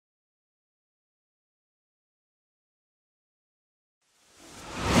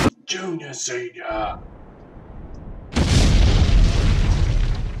Junior, Senior.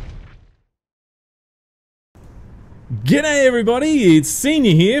 G'day everybody, it's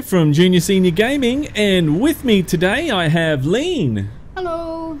Senior here from Junior Senior Gaming, and with me today I have Lean.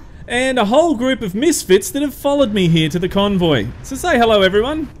 Hello. And a whole group of misfits that have followed me here to the convoy. So say hello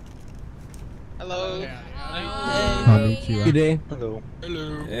everyone. Hello. Good day. Hello.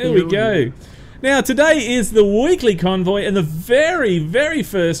 Hello. There we go. Now today is the weekly convoy and the very, very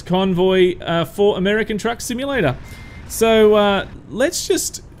first convoy for American Truck Simulator. So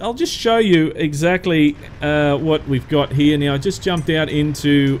I'll just show you exactly what we've got here. Now I just jumped out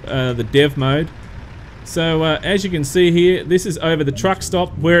into the dev mode. So as you can see here, this is over the truck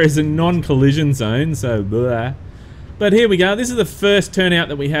stop where it's a non-collision zone, so blah. But here we go, this is the first turnout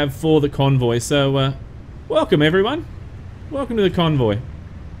that we have for the convoy. So welcome everyone. Welcome to the convoy.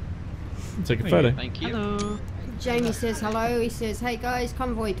 Let's take a photo. Thank you. Hello. Jamie says hello. He says, hey guys,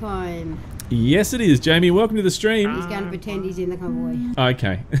 convoy time. Yes, it is, Jamie. Welcome to the stream. He's going to pretend he's in the convoy.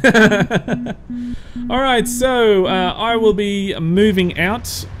 Okay. Alright, so I will be moving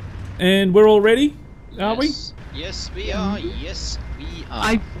out, and we're all ready, are we? Yes, we are. Yes, we are.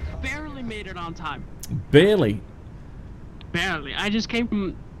 I barely made it on time. Barely. Barely. I just came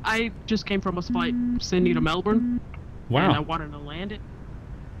from a flight Sydney to Melbourne. And I Wow. wanted to land it.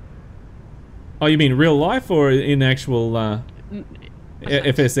 Oh, you mean real life or in actual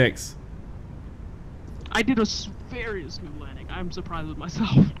FSX? I did a very smooth landing. I'm surprised with myself.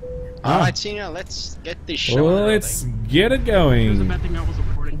 Alright, Senior, let's get this show. Well, let's get it It was a going. bad thing I was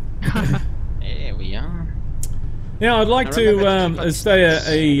recording. There we are. Now, I'd like I remember to the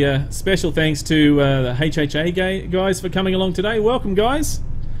say a special thanks to the HHA guys for coming along today. Welcome, guys.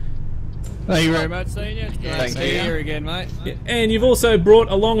 Thank you very much, Senior. It's great Thank to be you. here again, mate. Yeah, and you've also brought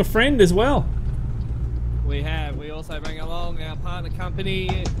along a friend as well. We have. We also bring along our partner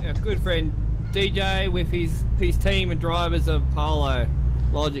company, our good friend DJ, with his team and drivers of Polo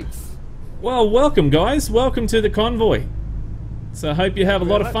Logics. Well, welcome, guys. Welcome to the convoy. So I hope you have a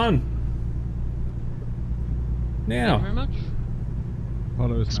lot of fun. Thank you very Now,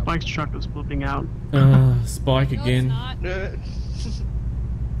 much. Spike's truck is flipping out. Spike again.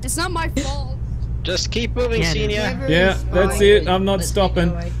 It's not my fault. Just keep moving, Yeah, Senior. Yeah, that's it. I'm not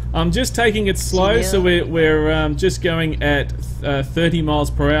stopping. I'm just taking it slow, so we're just going at 30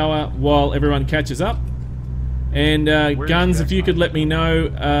 miles per hour while everyone catches up. And Guns, if you could let me know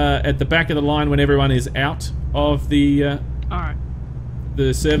at the back of the line when everyone is out of the Alright.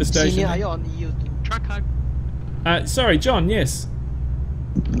 service station. Senior, are you on EU too? Truck hug. Sorry, John. Yes.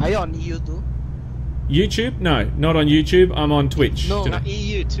 Are you on EU too? YouTube? No, not on YouTube. I'm on Twitch. No. today.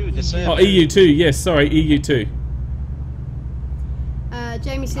 EU2, the server. Oh, EU2. Yes, sorry, EU2.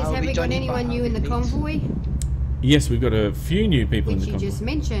 Jamie says, I'll have be we got joining anyone new in the behind the convoy? Yes, we've got a few new people Which in the you convoy. just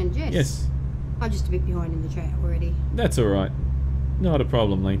mentioned, yes. Yes, I'm just a bit behind in the chat already. that's all right. Not a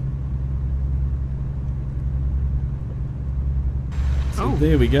problem, Lee. So Oh.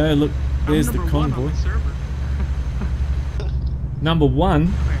 there we go. Look, I'm there's the number one on convoy. the server, Number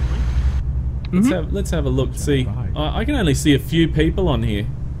one. apparently. Let's have a look. See, I can only see a few people on here.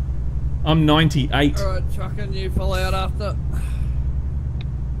 I'm 98. Alright, trucking, you fall out after.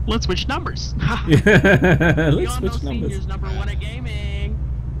 Let's switch numbers. Yeah, We let's all know switch numbers. Senior's number one at gaming.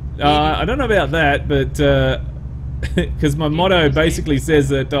 I don't know about that, but because my motto basically says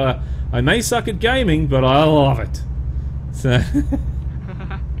that I may suck at gaming, but I love it. So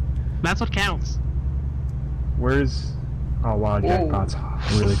That's what counts. Where's... Oh wow, Jackpot's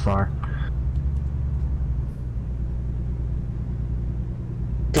really far.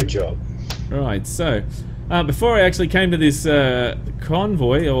 Good job. right, so before I actually came to this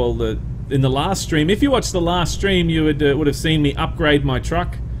convoy, or in the last stream, if you watched the last stream, you would have seen me upgrade my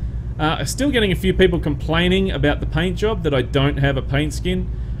truck. Still getting a few people complaining about the paint job, that I don't have a paint skin.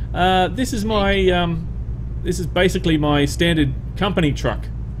 This is my this is basically my standard company truck.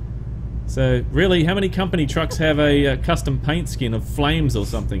 So really, how many company trucks have a custom paint skin of flames or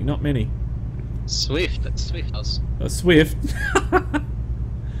something? Not many. Swift does. A Swift.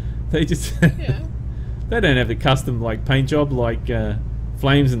 They just they don't have the custom like paint job like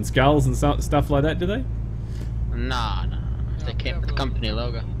flames and skulls and stuff like that, do they? Nah. They kept the company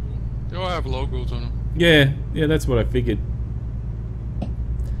logo. They all have logos on them. Yeah, that's what I figured.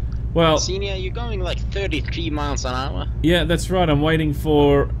 Well, Senior, you're going like 33 miles an hour. yeah, that's right. I'm waiting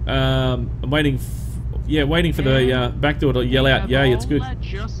for waiting for the back door to yell out. Yeah, it's good. All that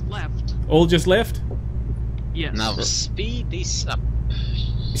just left. All just left. Yes. Now the speed is up.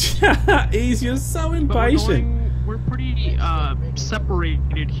 Ease, you're so But impatient. we're pretty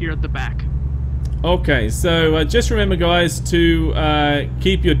separated here at the back. Okay, so just remember, guys, to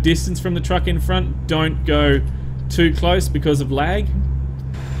keep your distance from the truck in front. Don't go too close because of lag.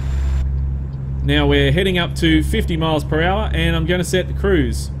 Now we're heading up to 50 miles per hour, and I'm going to set the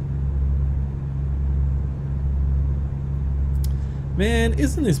cruise. Man,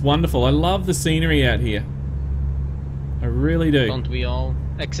 isn't this wonderful? I love the scenery out here. I really do. Don't we all?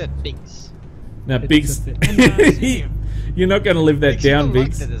 Except Biggs. Now, Biggs, you're not going to live that down,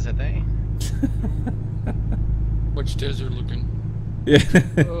 Biggs. Which desert looking? Yeah.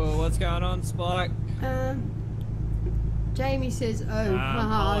 Oh, what's going on, Spike? Jamie says, oh,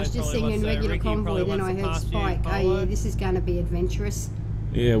 haha, I was just probably singing wants regular Ricky convoy, probably then I wants to heard pass you, Spike. Oh Polo. yeah, this is going to be adventurous.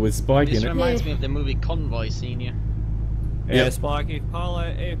 Yeah, with Spike This in it. reminds me of the movie Convoy, Senior. Yeah, Yep. Spike, if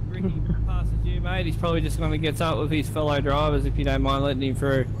Ricky passes you, mate, he's probably just going to get up with his fellow drivers if you don't mind letting him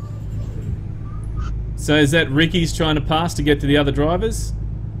through. So is that Ricky's trying to pass to get to the other drivers?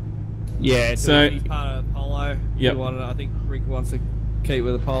 Yeah, So- he's part of Polo. Yep. I think Rick wants to keep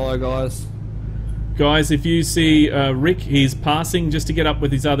with the Polo guys. Guys, if you see Rick, he's passing just to get up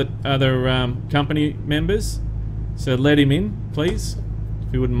with his other company members. So let him in, please,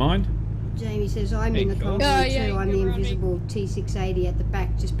 if you wouldn't mind. Jamie says, I'm in the Hey, convoy cool. too. I'm the invisible T680 at the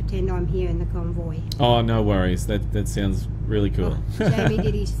back. Just pretend I'm here in the convoy. Oh, no worries. That sounds really cool. Jamie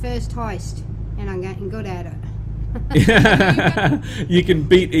did his first heist, and I'm getting good at it. You can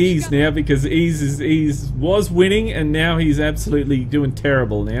beat Ease now because Ease was winning and now he's absolutely doing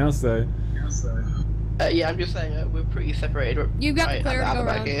terrible now. So Yeah, I'm just saying we're pretty separated. You've got the clear to go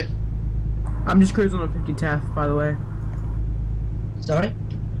around. Here. I'm just cruising on 50 TAF, by the way. Sorry?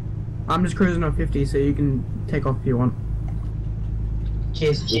 I'm just cruising on 50, so you can take off if you want.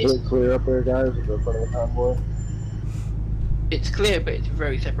 Cheers. Is it clear up there, guys, in front of the convoy? It's clear, but it's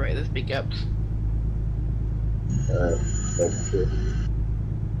very separated. There's big gaps.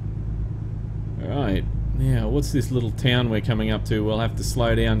 alright. Now what's this little town we're coming up to? We'll have to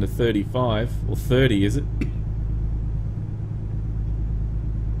slow down to 35. Or 30, is it?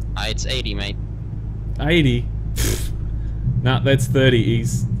 It's 80, mate. 80? Nah, that's 30.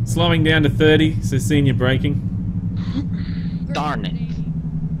 He's slowing down to 30, so senior braking. Darn it.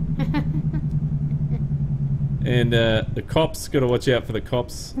 And the cops, gotta watch out for the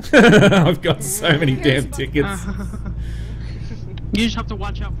cops. I've got so many damn tickets. You just have to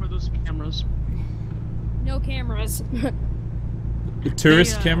watch out for those cameras. No cameras. The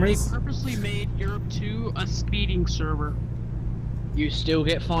tourist cameras? They purposely made Europe 2 a speeding server. You still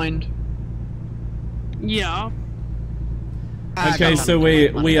get fined? Yeah. Okay, so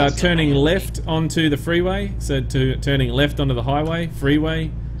we are turning left onto the freeway. So turning left onto the highway,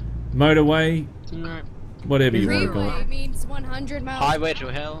 freeway, motorway, Alright. whatever you want to call Freeway it. means 100 miles. Highway to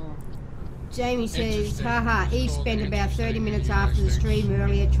hell. Jamie says, haha, Eve spent about 30 minutes after the stream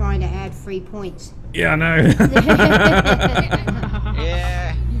earlier trying to add 3 points. Yeah, I know.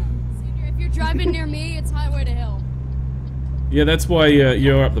 Yeah. If you're driving near me, it's highway to hell. Yeah, that's why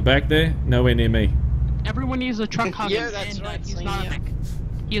you're up the back there, nowhere near me. Everyone needs a truck hug. Yeah, that's right, He's not Senior. at the back.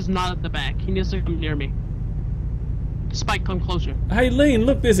 He is not at the back. He needs to come near me. Spike, come closer. Hey, Lean,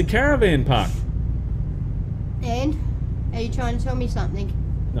 look, there's a caravan park. And? Are you trying to tell me something?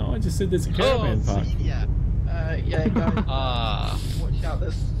 No, I just said there's a caravan park. Yeah. Yeah, guys. Watch out,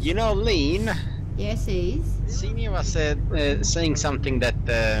 this. You know, Lean. Yes, Eve. Senior was saying something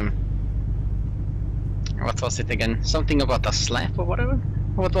that. What was it again? Something about a slap or whatever?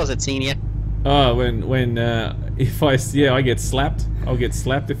 What was it, Senior? Oh, when if I get slapped. I'll get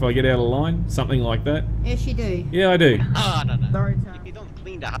slapped if I get out of line, something like that. Yes, you do. Yeah, I do. Oh, no. Sorry, If you don't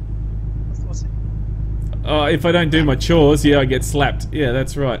clean the house. What's it? Oh, if I don't do my chores, yeah, I get slapped. Yeah,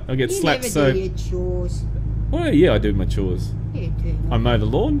 that's right. I get You slapped. never So, do your chores. well, yeah, I do my chores. You do I not. mow the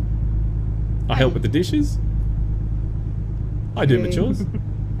lawn. I help with the dishes. I do my chores.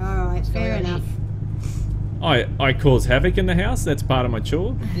 Alright, fair enough. I cause havoc in the house. That's part of my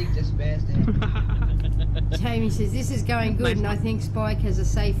chore. Jamie says, this is going good and I think Spike has a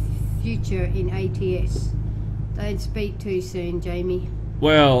safe future in ATS. Don't speak too soon, Jamie.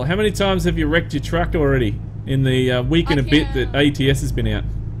 Well, how many times have you wrecked your truck already in the week and a bit that ATS has been out?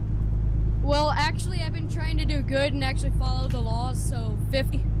 Well, actually, I've been trying to do good and actually follow the laws, so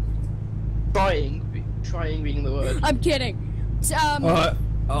 50. Trying being the word. I'm kidding.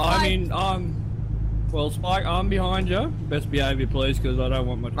 Well, Spike, I'm behind you. Best behavior, please, because I don't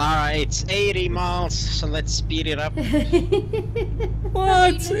want my... Alright, it's 80 miles, so let's speed it up.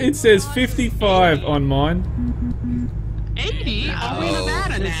 What? It says 55 on mine. 80? Are we in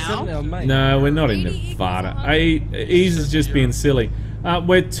Nevada now? No, we're not in Nevada. Ease is just being silly.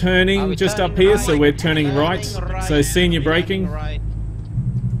 We're turning just up here, so we're turning right. So senior braking. Right.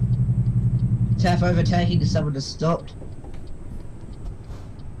 Taff overtaking as someone has stopped.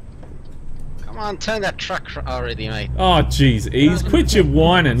 Come on, turn that truck already, mate. Oh, jeez, Ease, quit your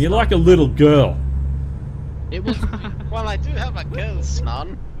whining. You're like a little girl. It was. Well, I do have a girl's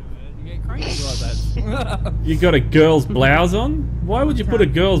son. You get crazy like that. You got a girl's blouse on? Why would you put a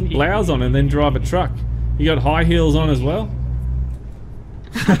girl's blouse on and then drive a truck? You got high heels on as well?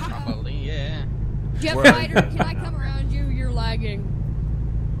 Probably, yeah. Jet Fighter, can I come around you? You're lagging.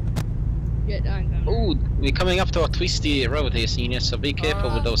 Ooh, we're coming up to a twisty road here, Senior, so be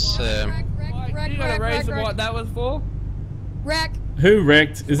careful with those. You got a reason what that was for? Wreck. Who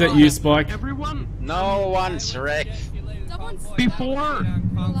wrecked? Is that you, Spike? Everyone. No one's wrecked. Before.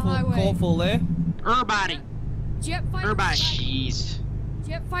 Call full there. Everybody. Jet Fighter. Everybody. Jeez.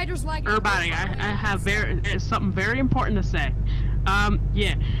 Jet Fighter's lagging. Everybody, I have something very important to say.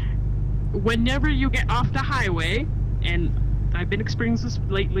 Yeah. Whenever you get off the highway, and I've been experiencing this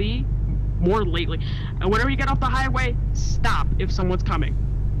lately, more lately, and whenever you get off the highway, stop if someone's coming.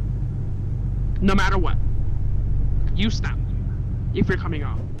 No matter what. You stop if you're coming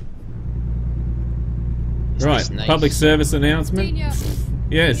off. Right, nice? Public service announcement. Dina,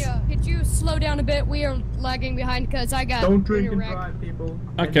 yes. Dina, could you slow down a bit? We are lagging behind because I got. Don't drink and drive, people.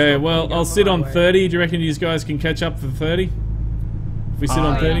 Okay, well, I'll sit on 30. Do you reckon you guys can catch up for 30? If we sit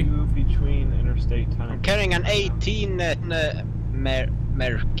on 30? Move between interstate time. I'm carrying an 18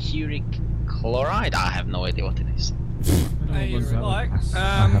 mercuric chloride. I have no idea what it is. Hey, Spike,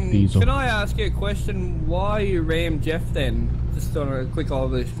 can I ask you a question? Why you rammed Jeff then? Just on a quick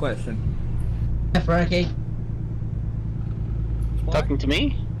obvious question. Jeff Rocky. Talking to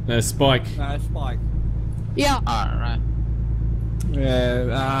me? No, Spike. No, Spike. Yeah. Alright.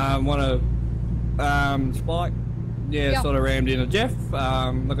 Yeah, Spike. Yeah, sort of rammed into Jeff.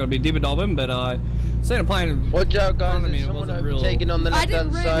 Not gonna be dibba-dobbing, but I seen a plane. Watch out, guys. There's someone overtaking on the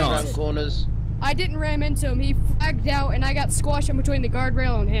left-hand side around corners. I didn't ram into him. He flagged out, and I got squashed in between the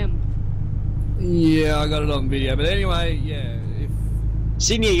guardrail and him. Yeah, I got it on video. But anyway, yeah.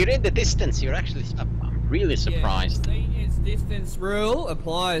 Senior, you're in the distance. You're actually. I'm really surprised. Yeah, Senior's distance rule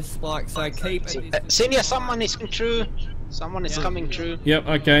applies, Spike. So keep it. Senior, someone is coming through. Someone is coming through. Yep.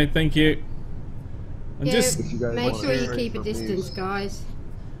 Okay. Thank you. I'm just make sure you keep a distance, guys.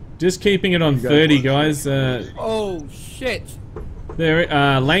 Just keeping it on 30, guys. Oh shit. There.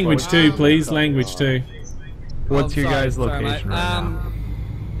 Language 2, please. Language 2. What's your guys' sorry, location mate. right now?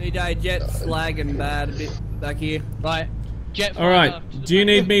 DJ Jet's lagging bad a bit back here. Right. Jet All right. Do you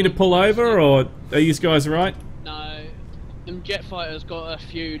need me to pull over, or are you guys right? No. Jet Fighter's got a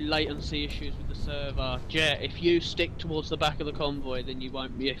few latency issues with the server. Jet, if you stick towards the back of the convoy, then you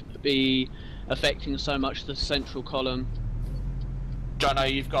won't be affecting so much the central column.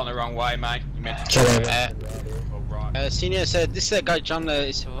 Jono, you've gone the wrong way, mate. You meant to Senior said this guy John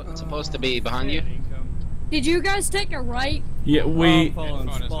is supposed to be behind you. Did you guys take a right? Yeah, we.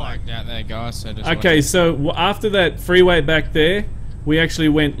 Out there, guys, so Okay, so after that freeway back there, we actually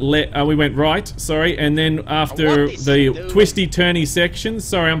went we went right. Sorry, and then after the twisty turny sections.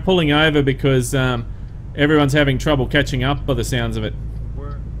 Sorry, I'm pulling over because everyone's having trouble catching up by the sounds of it.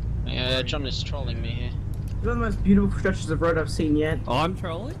 Yeah, John is trolling me here. It's one of the most beautiful stretches of road I've seen yet. I'm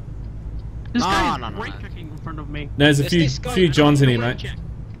trolling? This guy is brake checking in front of me. There's a few Johns in here, mate.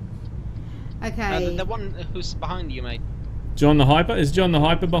 Okay. The one who's behind you, mate. John the Hyper? Is John the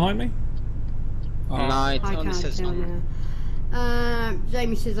Hyper behind me? No, it only says on.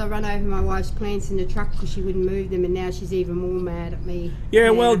 Jamie says I run over my wife's plants in the truck because she wouldn't move them, and now she's even more mad at me. Yeah,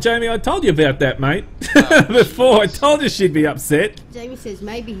 well, Jamie, I told you about that, mate. Before, I told you she'd be upset. Jamie says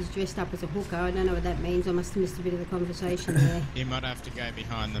maybe he's dressed up as a hooker. I don't know what that means. I must have missed a bit of the conversation there. You might have to go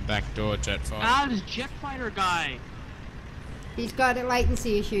behind the back door, Jetfighter. Ah, this Jetfighter guy. He's got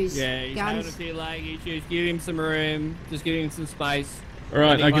latency issues. Yeah, he's having a few lag issues. Give him some room. Just give him some space.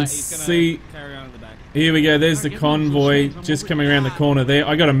 Alright, I can see. Carry on in the back. Here we go, there's the convoy just coming around the corner there.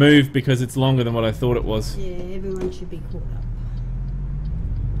 I gotta move because it's longer than what I thought it was. Yeah, everyone should be caught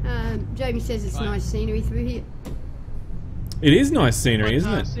up. Jamie says it's nice scenery through here. It is nice scenery,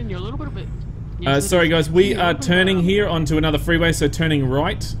 isn't it? Senior, a little bit. Sorry guys, we are turning here onto another freeway, so turning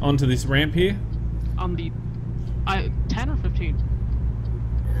right onto this ramp here. On the 10 or 15?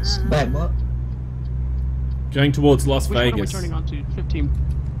 Wait, what? Going towards Las Which Vegas. one are we turning on to? 15.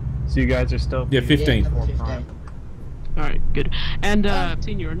 So you guys are still... Yeah, 15. Alright, good. And,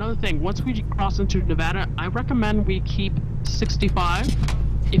 Senior, another thing. Once we cross into Nevada, I recommend we keep 65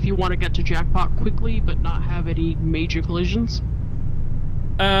 if you want to get to Jackpot quickly but not have any major collisions.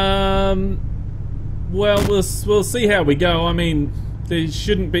 Well, we'll see how we go. I mean, there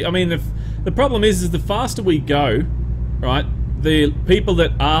shouldn't be... I mean, the problem is the faster we go, right, the people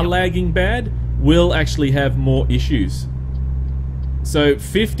that are lagging bad will actually have more issues. So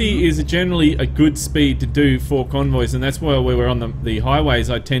 50 is generally a good speed to do for convoys, and that's why we were on the highways.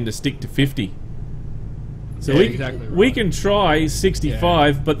 I tend to stick to 50. So we can try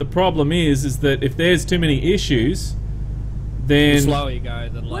 65, but the problem is that if there's too many issues, then the slower you go,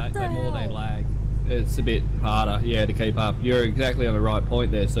 the more they lag. It's a bit harder, yeah, to keep up. You're exactly on the right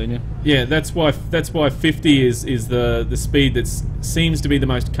point there, Senior. Yeah, that's why 50 is the speed that seems to be the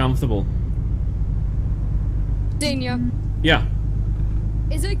most comfortable. Senior. Yeah.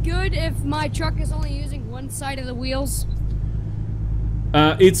 Is it good if my truck is only using one side of the wheels?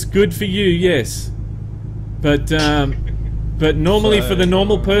 It's good for you, yes. But normally for the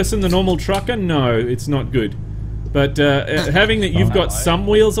normal person, the normal trucker, no, it's not good. But having that you've got some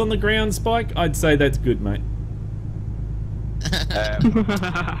wheels on the ground, Spike, I'd say that's good, mate. You've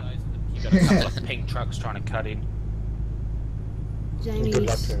got a couple of pink trucks trying to cut in.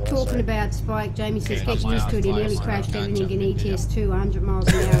 Jamie's talking about Spike. Jamie says, get used to it. He nearly crashed everything in ETS 2, 100 miles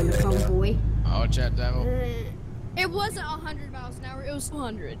an hour in the convoy. Oh, chat devil. It wasn't 100 miles an hour, it was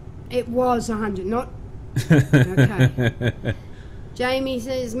 200. It was 100, not... Okay. Jamie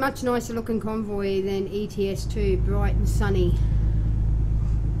says, much nicer looking convoy than ETS 2, bright and sunny.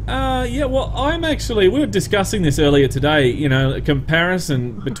 Yeah, well, we were discussing this earlier today, you know, a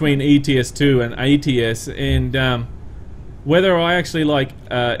comparison between ETS 2 and ATS, and whether I actually like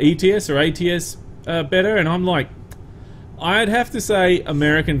ETS or ATS better, and I'm like, I'd have to say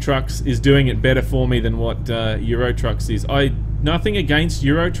American Trucks is doing it better for me than what Euro Trucks is. Nothing against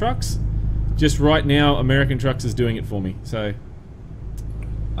Euro Trucks, just right now American Trucks is doing it for me, so...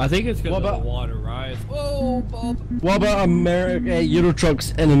 I think it's because of the wider roads. Whoa, Bob! What about Euro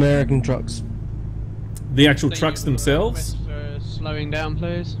Trucks and American Trucks? The actual trucks themselves? Slowing down,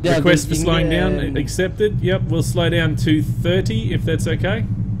 please. Yeah, request for slowing down accepted. Yep, we'll slow down to 30 if that's okay.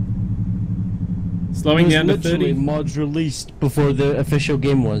 Slowing down to 30. Mods released before the official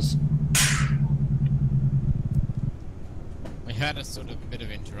game was. We had a sort of bit of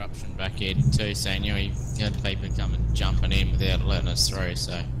interruption back here too, saying you had people coming jumping in without letting us through,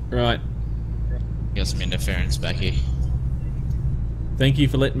 so. Right. Got some interference back here. Thank you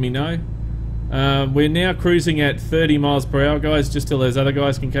for letting me know. We're now cruising at 30 miles per hour, guys, just till those other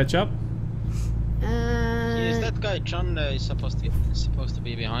guys can catch up. Is that guy John supposed to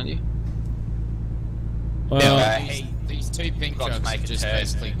be behind you? Well, these two pink trucks just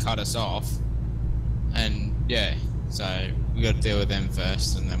basically cut us off, and yeah, so we got to deal with them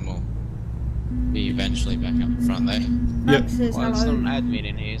first, and then we'll be eventually back up in front there. Yep. Well, it's not an admin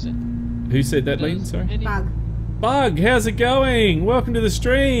in here, is it? Who said that, Lee? Sorry. Bug. Bug, how's it going? Welcome to the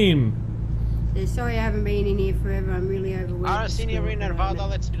stream. Sorry I haven't been in here forever. I'm really overwhelmed. Alright, Senior in Nevada,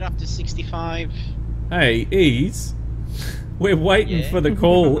 let's get up to 65. Hey, ease. We're waiting for the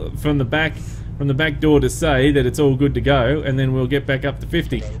call from the back door to say that it's all good to go, and then we'll get back up to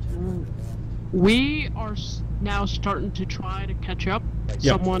 50. We are now starting to try to catch up.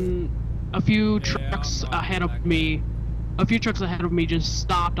 Yep. A few trucks ahead of me just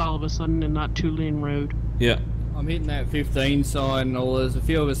stopped all of a sudden in that 2-lane road. Yeah. I'm hitting that 15 sign, and there's a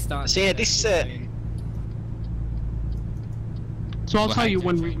few of us starting. So yeah, this. So I'll tell you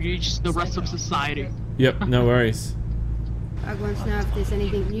when we reach the rest of society. Yep, no worries. Bug wants to know if there's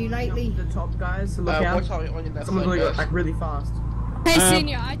anything new lately. The top guys, look out. Someone's going to go back really fast. Hey,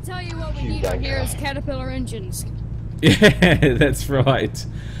 Senior, I tell you what we need on here is Caterpillar engines. Yeah, that's right.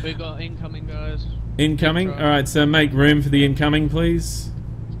 We got incoming, guys. Incoming? Alright, so make room for the incoming, please.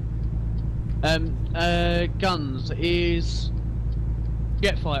 Guns, is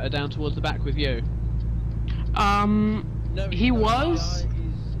Jet Fighter down towards the back with you? He was,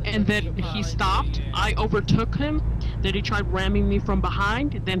 and then he stopped. I overtook him. Then he tried ramming me from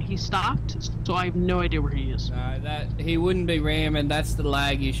behind. Then he stopped. So I have no idea where he is. No, he wouldn't be ramming. That's the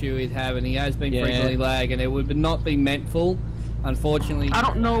lag issue he's having. He has been frequently lagging. It would not be meant for. Unfortunately, I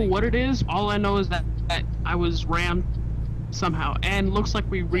don't know what it is. All I know is that I was rammed somehow, and looks like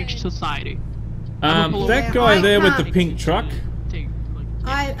we reached society. That guy there with the pink truck.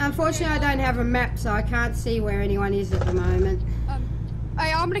 Unfortunately, I don't have a map, so I can't see where anyone is at the moment.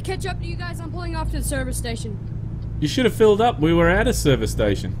 I'm gonna catch up to you guys. I'm pulling off to the service station. You should have filled up. We were at a service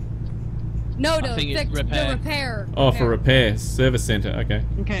station. No, to fix the repair. Oh, for repair. Service center. Okay.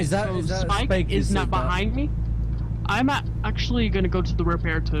 Okay. So Spike is not behind me. I'm actually gonna go to the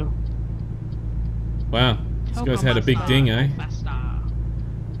repair too. Wow. This guy's had a big ding, eh?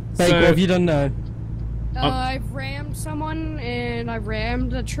 Spike, what have you done now? I've rammed someone and I've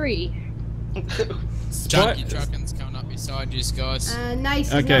rammed a tree. Junkie trucking's coming up beside you guys.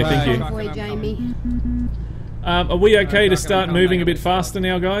 Nice. Okay, thank you. Convoy, Jamie. Are we okay to start moving a bit faster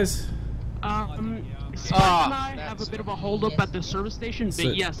now, guys? Scott and I have a bit of a hold up at the service station, but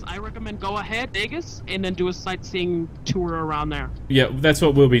So- yes, I recommend go ahead, Vegas, and then do a sightseeing tour around there. Yeah, that's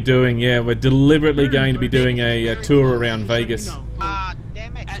what we'll be doing. Yeah, we're deliberately going to be doing a tour around Vegas.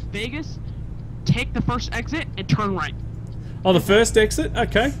 Damn it. At Vegas, take the first exit and turn right. Oh, the first exit?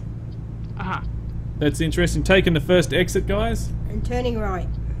 Okay. Uh-huh. That's interesting. Taking the first exit, guys. And turning right.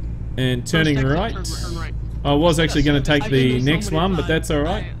 And turning First exit, right. turn right. I was actually going to take I've been the there so next many one, but times, that's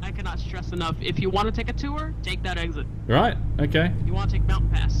alright. I cannot stress enough. If you want to take a tour, take that exit. Right, okay. You want to take Mountain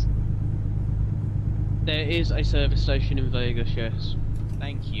Pass. There is a service station in Vegas, yes.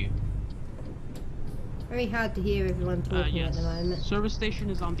 Thank you. Very hard to hear everyone talking Yes. at the moment. Service station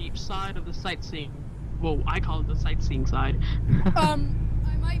is on the side of the sightseeing. Well, I call it the sightseeing side. I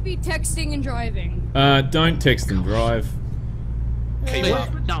might be texting and driving. Don't text and drive.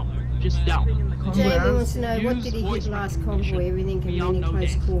 Don't. Just don't. Jamie wants to know, what did he hit last convoy? Everything can really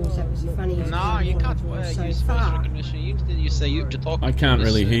close calls. That was the funniest No, you can't so use voice far. recognition. You say you to talk. I can't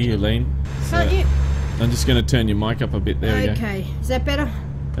really hear you, Lean. So Can't you? I'm just going to turn your mic up a bit. There we go. Okay, is that better?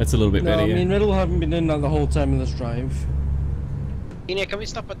 That's a little bit No, better, I yeah. mean, Riddle haven't been doing that the whole time in this drive. Ina, can we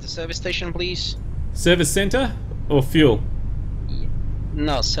stop at the service station, please? Service centre or fuel?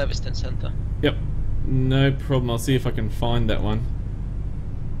 No, service center. Yep. No problem. I'll see if I can find that one.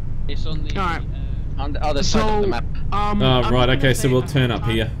 It's on the on the other side of the map. Right, okay, so we'll turn up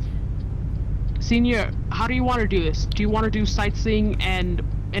here. Senior, how do you want to do this? Do you want to do sightseeing and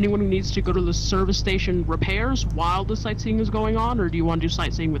anyone who needs to go to the service station repairs while the sightseeing is going on, or do you want to do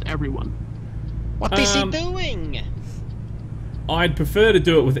sightseeing with everyone? What is he doing? I'd prefer to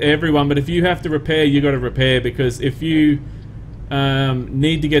do it with everyone, but if you have to repair, you got to repair, because if you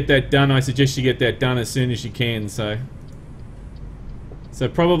need to get that done, I suggest you get that done as soon as you can. So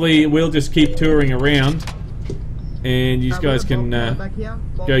probably we'll just keep touring around, and you guys can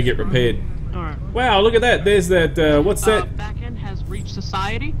go get repaired. Alright. Wow, look at that! There's that. What's that? Back end has reached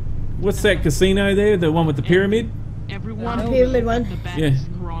society. What's that casino there? The one with the pyramid? Everyone. The pyramid one? The back Yeah. is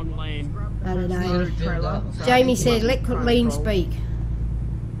the wrong lane. I don't know. Jamie said, let Lean speak.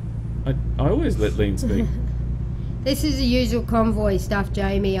 I always let Lean speak. This is the usual convoy stuff,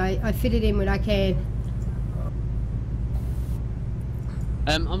 Jamie. I fit it in when I can.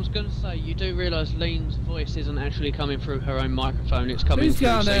 I was going to say, you do realise Lean's voice isn't actually coming through her own microphone, it's coming Who's through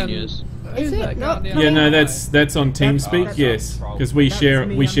going down? Seniors. Is it? Not Yeah, no, that's on TeamSpeak. Yes, because we share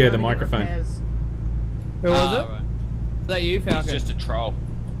the microphone. Who was it? Is that you, Falcon? It's just a troll.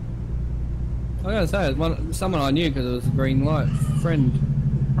 I was gonna say, it was someone I knew because it was a green light.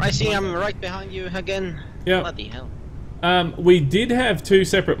 Friend. I see, I'm right behind you again. Yeah. Bloody hell. We did have two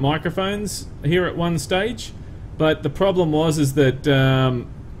separate microphones here at one stage, but the problem is that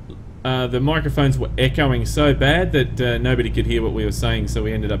the microphones were echoing so bad that nobody could hear what we were saying, so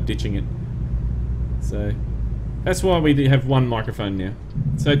we ended up ditching it. So that's why we have one microphone now.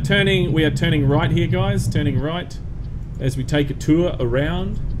 So we are turning right here, guys. Turning right as we take a tour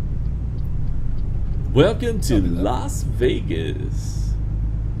around. Welcome to Las Vegas.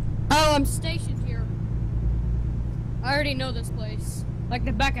 Oh, I'm stationed here. I already know this place. Like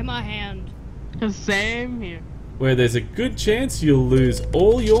the back of my hand. Same here. Where there's a good chance you'll lose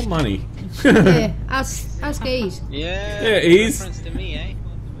all your money. Yeah, ask Ease. Yeah, Ease. reference to me, eh?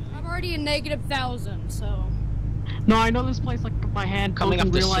 I'm already in -1,000, so. No, I know this place like my hand, Coming both in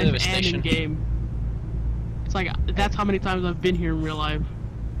up the real life service and station. in game. It's like that's how many times I've been here in real life.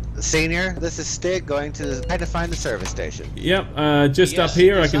 Senior, this is Stig going to try to find the service station. Yep, just up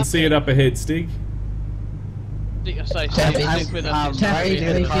here. I can see it up ahead, Stig. I say, I'm right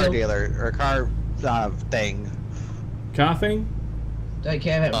in the car dealer, or car thing. Car thing? Don't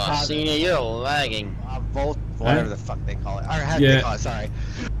care about Oh, Senior, you're lagging. Volt, whatever the fuck they call it. Or how Yeah. they call it, sorry.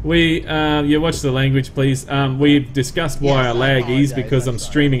 We, watch the language, please. We've discussed why I lag is because I'm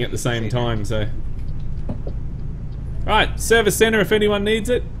streaming at the same time, so. Right, service center if anyone needs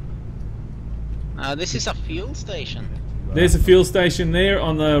it. This is a fuel station. There's a fuel station there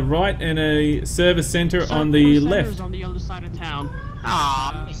on the right and a service center on the left. On the other side of town.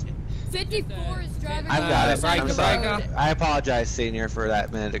 Ah, 54 is driving. I've got it. I'm sorry. breaker. I apologize, Senior, for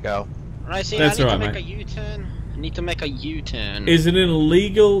that minute ago. Right, see, That's I need all to right, make a U-turn. I need to make a U-turn. Is it an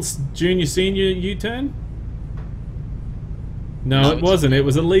illegal junior-senior U-turn? No, it wasn't. It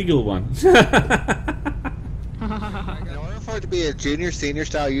was a legal one. In order for it to be a junior-senior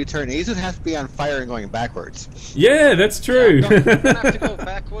style U-turn, these would have to be on fire and going backwards. Yeah, that's true. I'm gonna have to go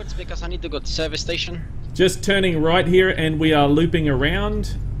backwards because I need to go to service station. Just turning right here and we are looping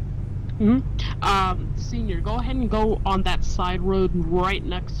around. Senior, go ahead and go on that side road right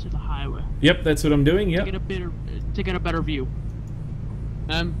next to the highway. Yep, that's what I'm doing, yep. To get a better view.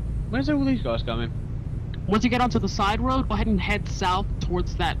 Where's all these guys going? Once you get onto the side road, go ahead and head south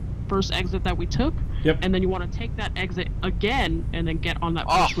towards that first exit that we took. Yep. And then you want to take that exit again, and then get on that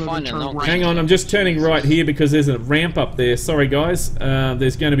Oh, first road fine, and turn no. right. Hang on, I'm just turning right here because there's a ramp up there. Sorry, guys.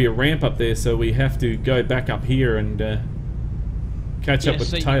 There's going to be a ramp up there, so we have to go back up here and catch up with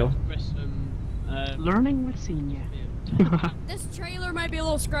the tail. Learning with Senior. This trailer might be a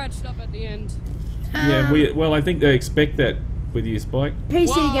little scratched up at the end. Yeah, well, I think they expect that with you, Spike.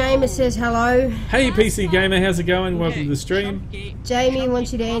 PC Gamer says hello. Hey, PC Gamer, how's it going? Welcome to the stream. Jamie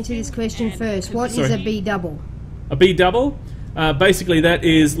wants you to answer this question first. What is Sorry. a B double? A B double? Basically, that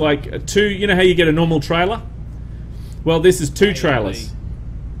is like a two. You know how you get a normal trailer? Well, this is two trailers.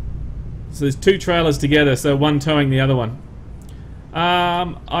 So there's two trailers together, so one towing the other one.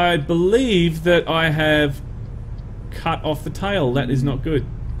 I believe that I have cut off the tail. That is not good.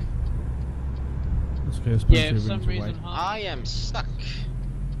 Yeah, for some reason, I am stuck.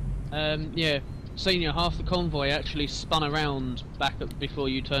 Yeah, Senior, half the convoy actually spun around back up before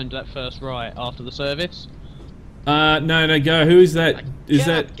you turned that first right after the service. No, go. Who is that? Is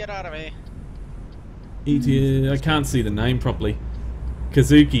that Get out of here. I can't see the name properly.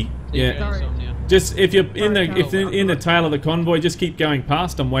 Kazuki. Yeah. Just if you're in the tail of the convoy, just keep going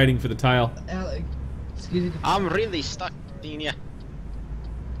past. I'm waiting for the tail. I'm really stuck, Senior.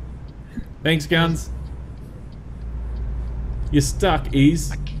 Thanks, Guns. You're stuck,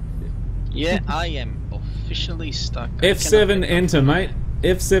 Ease. Yeah, I am officially stuck. F7 enter, mate.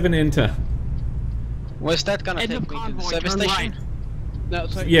 F7 enter. Where's that gonna take me to the service station? No,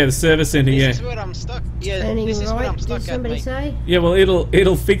 Yeah, the service center. This Yeah. is where I'm stuck. Yeah, Turning this is where right, I'm did stuck at, somebody mate. say? Yeah, well,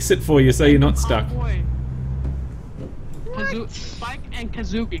 it'll fix it for you, so you're not stuck. Spike and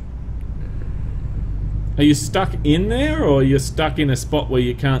Kazuki. Are you stuck in there, or you're stuck in a spot where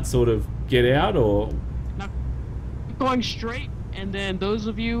you can't sort of get out, or? Going straight, and then those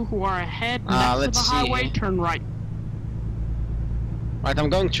of you who are ahead next to the let's see. highway, turn right. Right,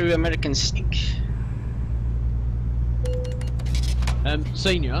 I'm going through American Sneak.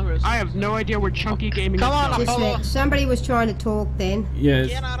 Senior, I have no idea where Chunky Gaming Come is on, going. Just a minute. Somebody was trying to talk then. Yes.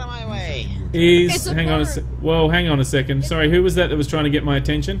 Get out of my way. Hang on hang on a second. Sorry, who was that was trying to get my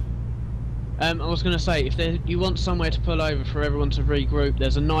attention? I was going to say, if you want somewhere to pull over for everyone to regroup,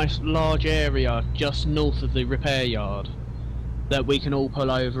 there's a nice large area just north of the repair yard that we can all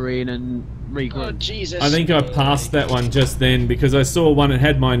pull over in and regroup. Oh, Jesus. I think I passed that one just then because I saw one that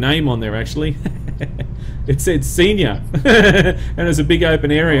had my name on there actually. It said Senior. And there's a big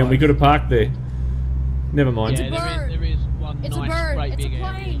open area and we could have parked there. Never mind. Yeah, there is one It's a nice bird. great It's a big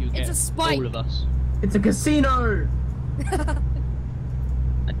area plane. you It's get a spike. all of us. It's a casino!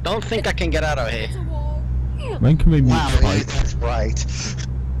 I don't think I can get out of here. When can we meet Wow, that's right.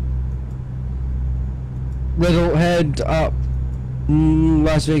 Riddle, head up.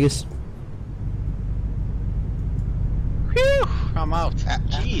 Las Vegas. Whew, I'm out.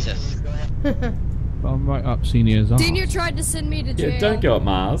 Jesus. I'm right up Senior's arse. Senior tried to send me to jail. Yeah, don't go up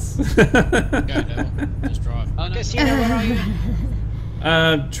Mars. Go, Devil. Just drive. Okay, Senior, where are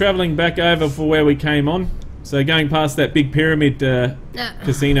you? Travelling back over for where we came on. So going past that big pyramid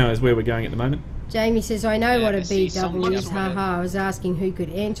casino is where we're going at the moment. Jamie says, I know what a see BW is. someone- Haha, I was asking who could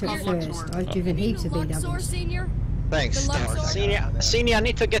answer it first. I've driven heaps of Luxor, BWs. Senior? Thanks. The Luxor? Senior, I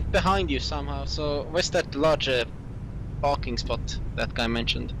need to get behind you somehow. So, where's that large parking spot that guy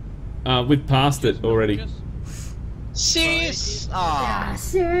mentioned? We've passed it already. Serious? Ah,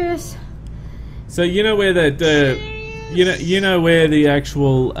 serious? So you know where that you know where the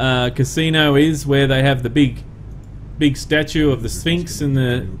actual casino is, where they have the big statue of the Sphinx and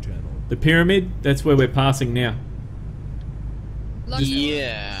the pyramid. That's where we're passing now.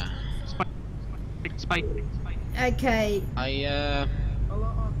 Yeah. Spike. Okay.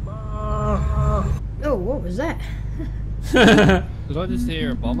 Oh, what was that? Did I just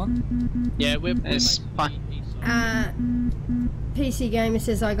hear a bomber? Yeah, we're PC Gamer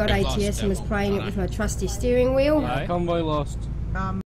says I got ATS and was playing it with my trusty steering wheel. Convoy lost.